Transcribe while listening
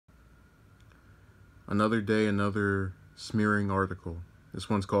Another day, another smearing article. This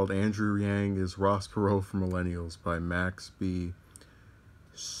one's called Andrew Yang is Ross Perot for Millennials by Max B.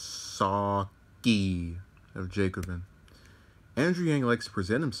 Saki of Jacobin. Andrew Yang likes to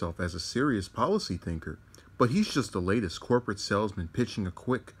present himself as a serious policy thinker, but he's just the latest corporate salesman pitching a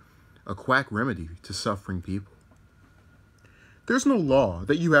quack remedy to suffering people. There's no law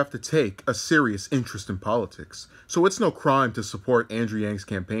that you have to take a serious interest in politics, so it's no crime to support Andrew Yang's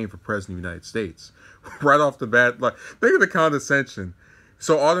campaign for President of the United States. Right off the bat, like, think of the condescension.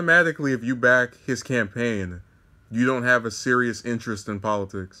 So automatically, if you back his campaign, you don't have a serious interest in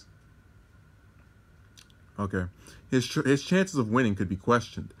politics. Okay. His chances of winning could be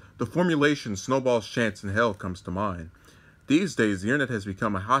questioned. The formulation snowball's chance in hell comes to mind. These days, the internet has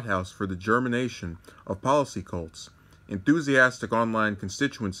become a hothouse for the germination of policy cults. Enthusiastic online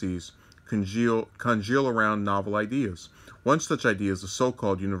constituencies congeal around novel ideas. One such idea is the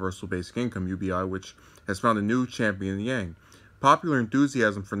so-called Universal Basic Income, UBI, which has found a new champion in Yang. Popular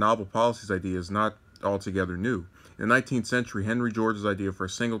enthusiasm for novel policies idea is not altogether new. In the 19th century, Henry George's idea for a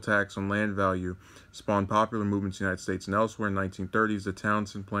single tax on land value spawned popular movements in the United States and elsewhere. In the 1930s, the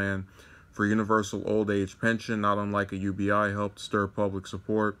Townsend Plan for universal old age pension, not unlike a UBI, helped stir public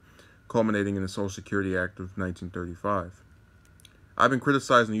support, culminating in the Social Security Act of 1935. I've been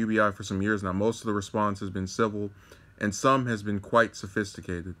criticizing the UBI for some years now. Most of the response has been civil, and some has been quite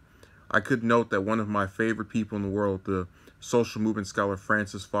sophisticated. I could note that one of my favorite people in the world, the social movement scholar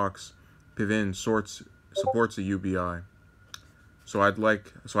Francis Fox Piven, supports the UBI. So I'd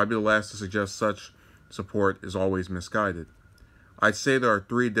be the last to suggest such support is always misguided. I'd say there are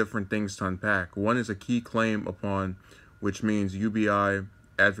three different things to unpack. One is a key claim upon which means UBI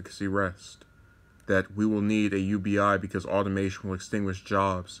advocacy rests, that we will need a UBI because automation will extinguish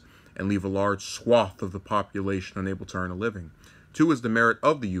jobs and leave a large swath of the population unable to earn a living. Two is the merit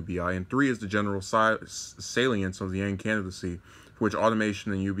of the UBI, and three is the general salience of the Yang candidacy, for which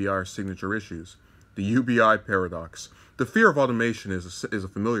automation and UBI are signature issues. The UBI paradox. The fear of automation is a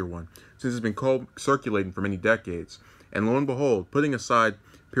familiar one, since it's been circulating for many decades. And lo and behold, putting aside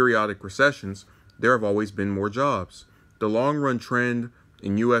periodic recessions, there have always been more jobs. The long-run trend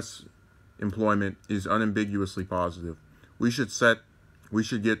in U.S. employment is unambiguously positive. We should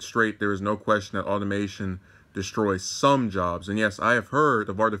get straight, there is no question that automation destroys some jobs. And yes, I have heard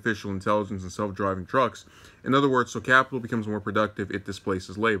of artificial intelligence and self-driving trucks. In other words, so capital becomes more productive, it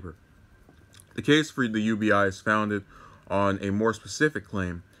displaces labor. The case for the UBI is founded on a more specific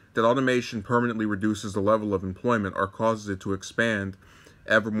claim that automation permanently reduces the level of employment or causes it to expand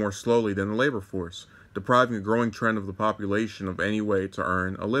ever more slowly than the labor force, depriving a growing trend of the population of any way to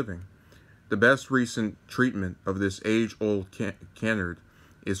earn a living. The best recent treatment of this age-old canard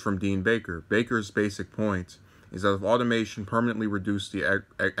is from Dean Baker. Baker's basic point is that if automation permanently reduced the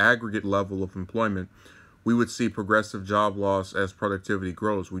aggregate level of employment, we would see progressive job loss as productivity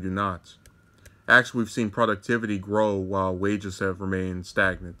grows. We do not. Actually, we've seen productivity grow while wages have remained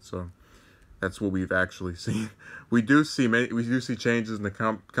stagnant. So that's what we've actually seen. We do see changes in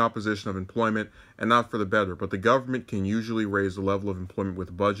the composition of employment, and not for the better. But the government can usually raise the level of employment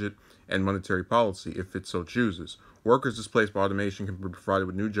with budget and monetary policy if it so chooses. Workers displaced by automation can be provided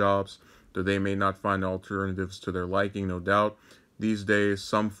with new jobs, though they may not find alternatives to their liking, no doubt. These days,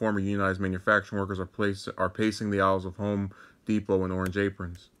 some former unionized manufacturing workers are pacing the aisles of Home Depot in orange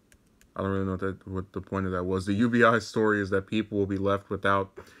aprons. I don't really know what the point of that was. The UBI story is that people will be left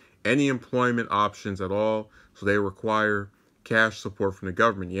without any employment options at all, so they require cash support from the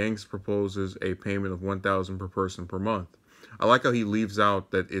government. Yang proposes a payment of $1,000 per person per month. I like how he leaves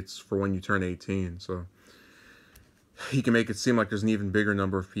out that it's for when you turn 18, so he can make it seem like there's an even bigger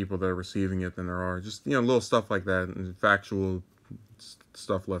number of people that are receiving it than there are. Just, little stuff like that, and factual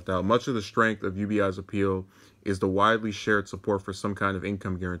stuff left out. Much of the strength of UBI's appeal is the widely shared support for some kind of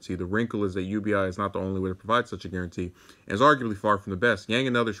income guarantee. The wrinkle is that UBI is not the only way to provide such a guarantee, and is arguably far from the best. Yang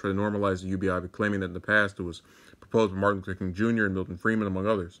and others try to normalize the UBI by claiming that in the past it was proposed by Martin Luther King Jr. and Milton Friedman, among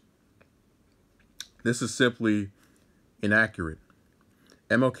others. This is simply inaccurate.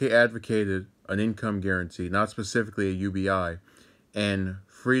 MLK advocated an income guarantee, not specifically a UBI, and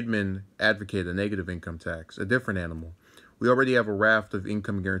Friedman advocated a negative income tax, a different animal. We already have a raft of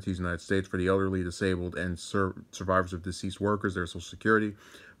income guarantees in the United States for the elderly, disabled, and survivors of deceased workers, their Social Security.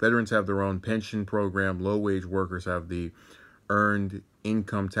 Veterans have their own pension program. Low-wage workers have the Earned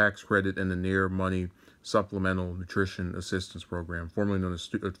Income Tax Credit and the Near Money Supplemental Nutrition Assistance Program, formerly known as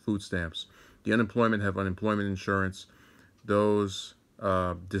food stamps. The unemployment have unemployment insurance. Those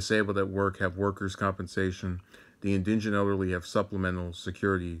disabled at work have workers' compensation. The indigent elderly have supplemental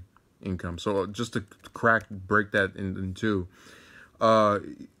security income. So just to break that in two,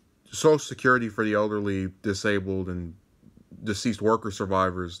 Social Security for the elderly, disabled, and deceased worker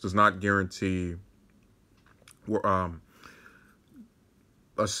survivors does not guarantee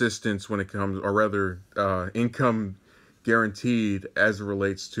assistance when it comes, or rather, income guaranteed as it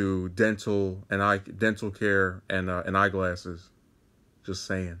relates to dental care and eyeglasses. Just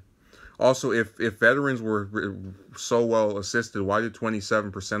saying. Also, if veterans were so well assisted, why did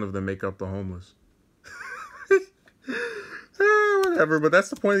 27% of them make up the homeless? Whatever, but that's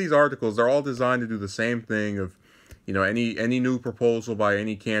the point of these articles. They're all designed to do the same thing of, any new proposal by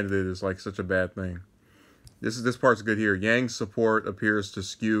any candidate is like such a bad thing. This part's good here. Yang's support appears to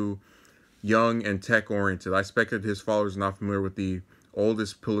skew young and tech-oriented. I expected his followers are not familiar with the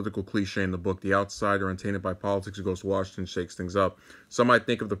oldest political cliche in the book, the outsider untainted by politics who goes to Washington, shakes things up. Some might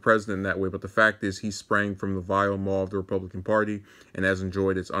think of the president in that way, but the fact is he sprang from the vile maw of the Republican Party and has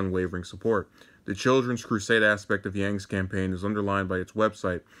enjoyed its unwavering support. The Children's Crusade aspect of Yang's campaign is underlined by its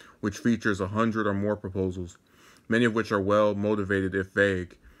website, which features 100 or more proposals, many of which are well motivated if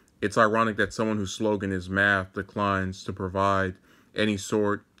vague. It's ironic that someone whose slogan is math declines to provide any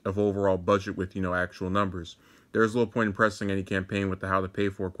sort of overall budget with, actual numbers. There's little point in pressing any campaign with the how to pay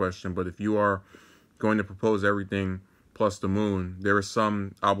for question, but if you are going to propose everything plus the moon, there is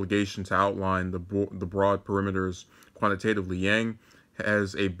some obligation to outline the broad perimeters quantitatively. Yang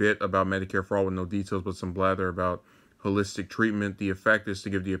has a bit about Medicare for all with no details, but some blather about holistic treatment. The effect is to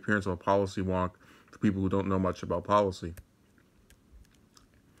give the appearance of a policy wonk for people who don't know much about policy.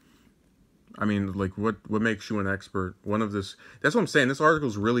 I mean, like, what makes you an expert? That's what I'm saying. This article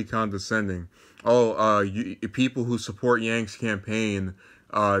is really condescending. Oh, people who support Yang's campaign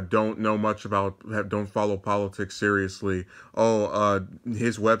don't know much don't follow politics seriously. Oh,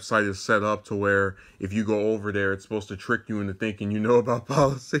 his website is set up to where if you go over there, it's supposed to trick you into thinking you know about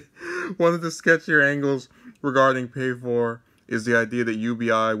policy. One of the sketchier angles regarding pay for is the idea that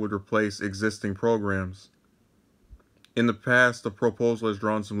UBI would replace existing programs. In the past, the proposal has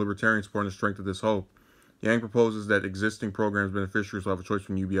drawn some libertarian support on the strength of this hope. Yang proposes that existing programs beneficiaries will have a choice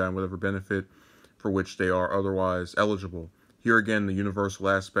from UBI and whatever benefit for which they are otherwise eligible. Here again, the universal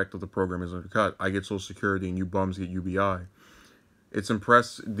aspect of the program is undercut. I get Social Security and you bums get UBI.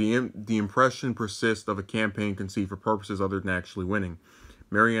 The impression persists of a campaign conceived for purposes other than actually winning.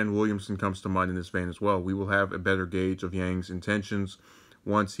 Marianne Williamson comes to mind in this vein as well. We will have a better gauge of Yang's intentions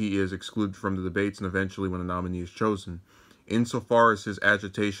once he is excluded from the debates and eventually when a nominee is chosen. Insofar as his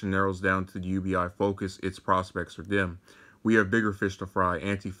agitation narrows down to the UBI focus, its prospects are dim. We have bigger fish to fry.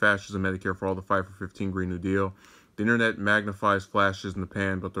 Anti-fascism, Medicare for all, the fight for 15, Green New Deal. The internet magnifies flashes in the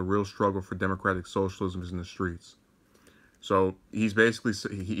pan, but the real struggle for democratic socialism is in the streets. So he's basically,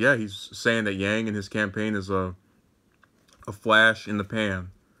 he's saying that Yang and his campaign is a flash in the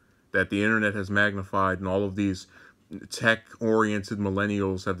pan that the internet has magnified, and all of these tech-oriented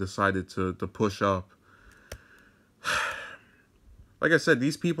millennials have decided to push up. Like I said,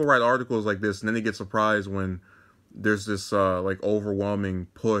 these people write articles like this, and then they get surprised when there's this overwhelming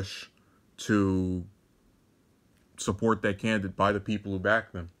push to support that candidate by the people who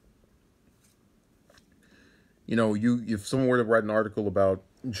back them. If someone were to write an article about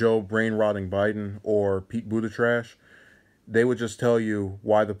Joe brain-rotting Biden or Pete Buttigieg, they would just tell you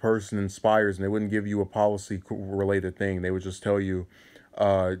why the person inspires, and they wouldn't give you a policy-related thing. They would just tell you,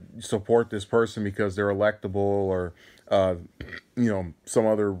 support this person because they're electable, or, some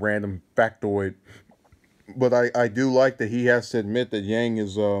other random factoid. But I do like that he has to admit that Yang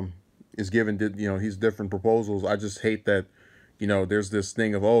is given, he's different proposals. I just hate that, there's this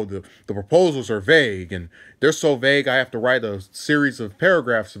thing of, the proposals are vague, and they're so vague I have to write a series of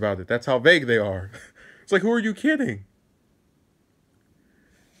paragraphs about it. That's how vague they are. It's like, who are you kidding?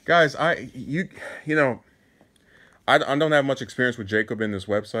 Guys, I don't have much experience with Jacobin, this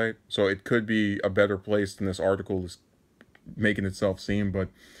website, so it could be a better place than this article is making itself seem. But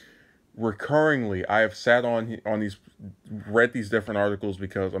recurringly, I have sat read these different articles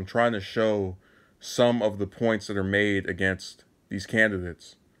because I'm trying to show some of the points that are made against these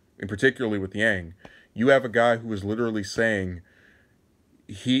candidates, and particularly with Yang. You have a guy who is literally saying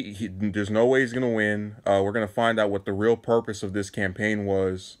there's no way he's going to win. We're going to find out what the real purpose of this campaign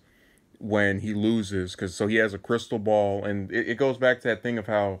was when he loses, so he has a crystal ball. And it goes back to that thing of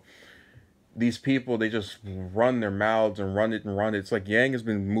how these people, they just run their mouths and run it. It's like Yang has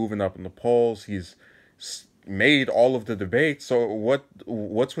been moving up in the polls. He's made all of the debates. So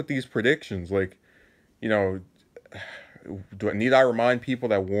what's with these predictions? Like, need I remind people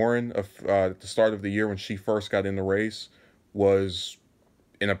that Warren, at the start of the year when she first got in the race, was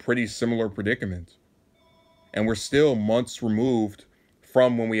in a pretty similar predicament? And we're still months removed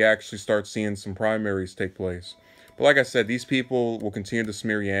from when we actually start seeing some primaries take place. But like I said, these people will continue to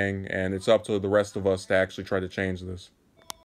smear Yang, and it's up to the rest of us to actually try to change this.